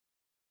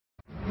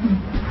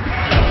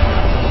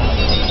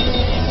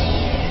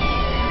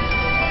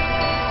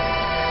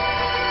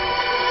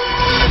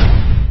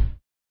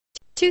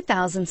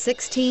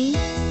2016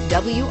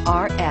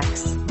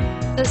 WRX.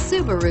 The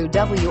Subaru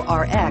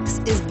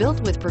WRX is built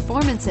with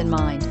performance in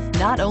mind.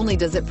 Not only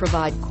does it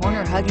provide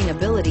corner-hugging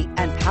ability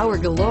and power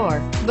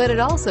galore, but it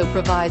also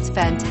provides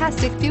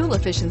fantastic fuel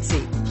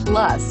efficiency.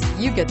 Plus,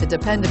 you get the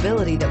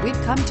dependability that we've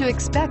come to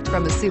expect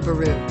from a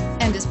Subaru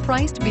and is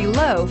priced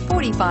below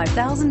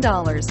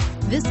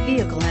 $45,000. This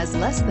vehicle has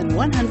less than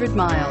 100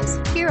 miles.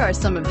 Here are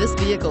some of this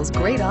vehicle's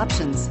great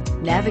options: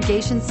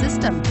 navigation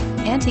system,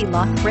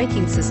 anti-lock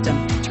braking system,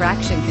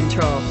 traction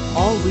control,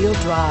 all-wheel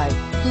drive,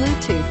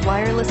 Bluetooth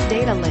wireless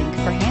data link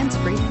for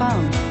hands-free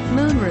phone,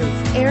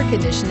 moonroof, air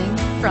conditioning,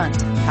 front,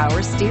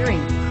 power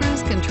steering,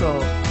 cruise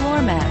control,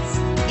 floor mats.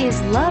 Is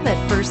love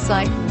at first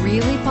sight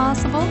really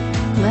possible?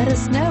 Let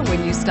us know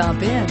when you stop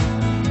in.